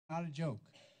Not a joke.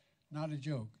 Not a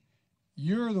joke.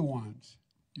 You're the ones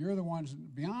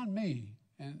beyond me,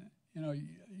 and you know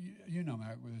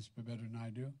this better than I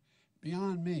do.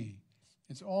 Beyond me,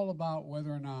 it's all about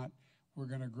whether or not we're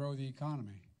going to grow the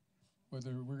economy,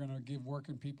 whether we're going to give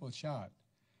working people a shot.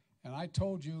 And I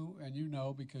told you, and you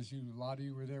know, because a lot of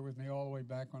you were there with me all the way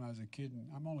back when I was a kid, and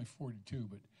I'm only 42,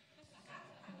 but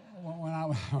when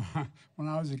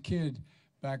I was a kid,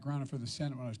 back running for the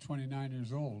Senate when I was 29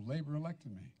 years old, Labor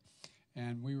elected me.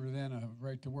 And we were then a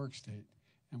right-to-work state.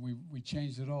 And we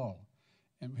changed it all.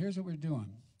 And here's what we're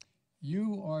doing.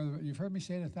 You've heard me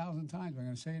say it 1,000 times, but I'm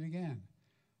going to say it again.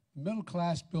 The middle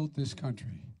class built this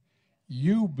country.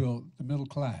 You built the middle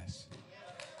class.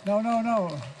 No.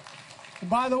 And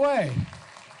by the way,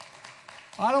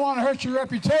 I don't want to hurt your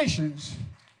reputations,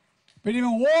 but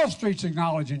even Wall Street's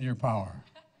acknowledging your power.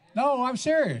 No, I'm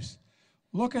serious.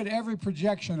 Look at every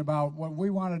projection about what we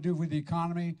want to do with the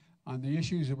economy on the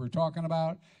issues that we're talking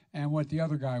about and what the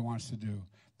other guy wants to do.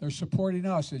 They're supporting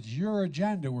us. It's your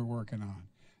agenda we're working on.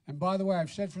 And by the way,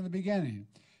 I've said from the beginning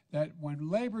that when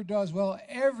labor does well,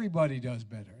 everybody does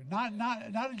better. Not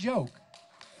a joke.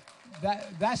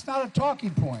 That's not a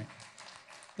talking point.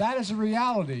 That is a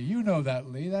reality. You know that,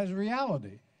 Lee. That is a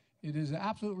reality. It is an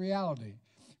absolute reality.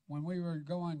 When we were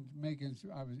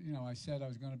I said I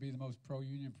was going to be the most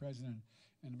pro-union president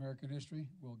in American history.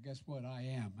 Well, guess what? I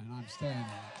am, and I'm staying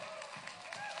there.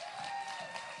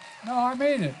 No, I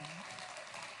mean it.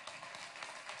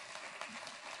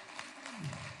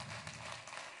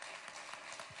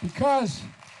 Because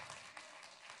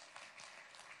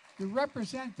you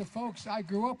represent the folks I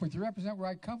grew up with. You represent where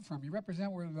I come from. You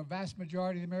represent where the vast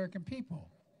majority of the American people.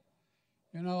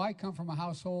 You know, I come from a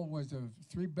household with a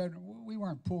 3-bedroom. We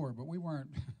weren't poor, but we weren't.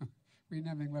 We didn't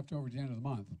have anything left over at the end of the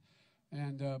month.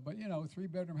 And but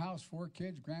 3-bedroom house, 4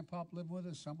 kids. Grandpa lived with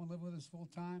us. Someone lived with us full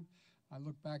time. I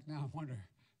look back now and wonder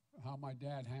how my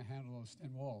dad handled those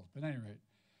thin walls. But at any rate,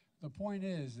 the point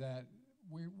is that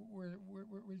we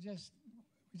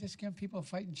just give people a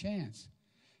fighting chance.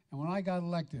 And when I got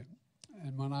elected,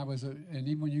 and when I was, and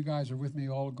even when you guys are with me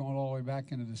going all the way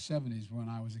back into the 70s when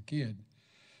I was a kid,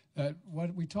 that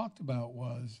what we talked about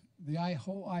was, the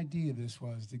whole idea of this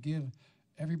was to give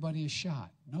everybody a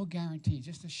shot. No guarantee,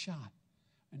 just a shot,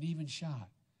 an even shot.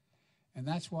 And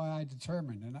that's why I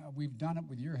determined, and we've done it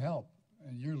with your help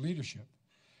and your leadership.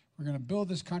 We're going to build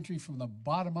this country from the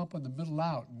bottom up and the middle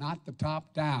out, not the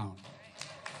top down.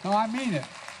 No, I mean it.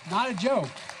 Not a joke.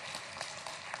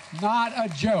 Not a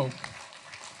joke.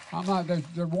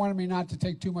 They're warning me not to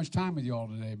take too much time with you all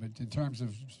today, but in terms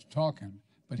of talking.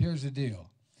 But here's the deal.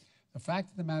 The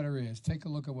fact of the matter is, take a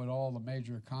look at what all the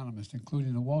major economists,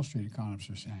 including the Wall Street economists,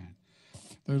 are saying.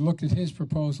 They looked at his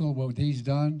proposal, what he's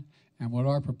done, and what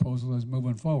our proposal is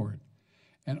moving forward.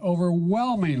 And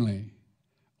overwhelmingly,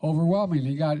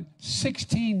 you got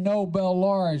 16 Nobel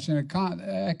laureates in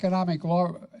economic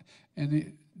law,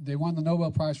 and they won the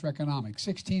Nobel Prize for Economics,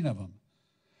 16 of them.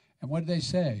 And what did they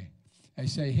say? They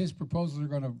say his proposals are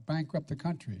going to bankrupt the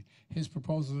country. His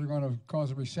proposals are going to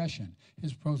cause a recession.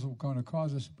 His proposals are going to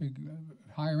cause us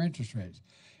higher interest rates.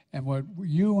 And what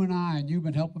you and I, and you've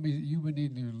been helping me, you've been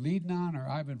either leading on, or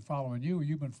I've been following you, or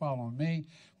you've been following me,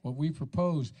 what we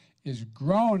propose is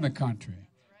growing the country.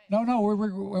 No,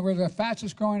 we're the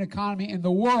fastest growing economy in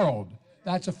the world.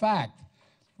 That's a fact.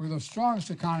 We're the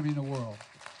strongest economy in the world.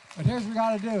 But here's what we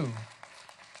got to do.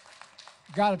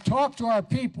 We've got to talk to our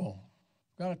people.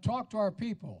 We've got to talk to our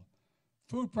people.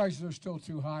 Food prices are still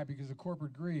too high because of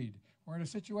corporate greed. We're in a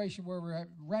situation where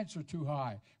rents are too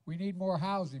high. We need more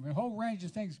housing. A whole range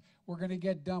of things we're going to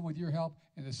get done with your help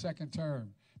in the second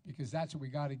term, because that's what we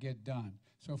got to get done.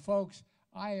 So, folks,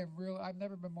 I've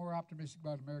never been more optimistic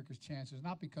about America's chances,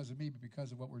 not because of me, but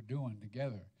because of what we're doing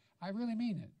together. I really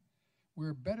mean it.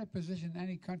 We're better positioned than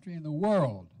any country in the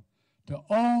world to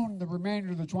own the remainder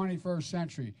of the 21st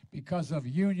century because of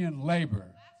union labor.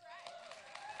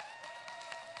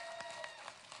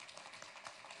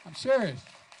 That's right. I'm serious.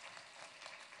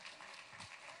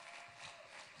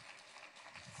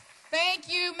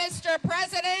 Thank you, Mr.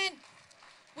 President.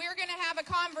 We're going to have a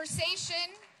conversation.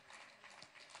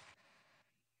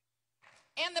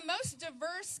 And the most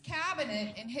diverse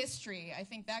cabinet in history. I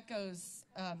think that goes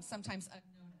sometimes unnoticed.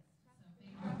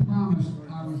 I promised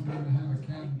I was going to have a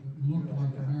cabinet that looked like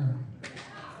America.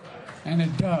 And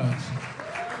it does.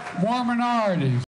 More minorities.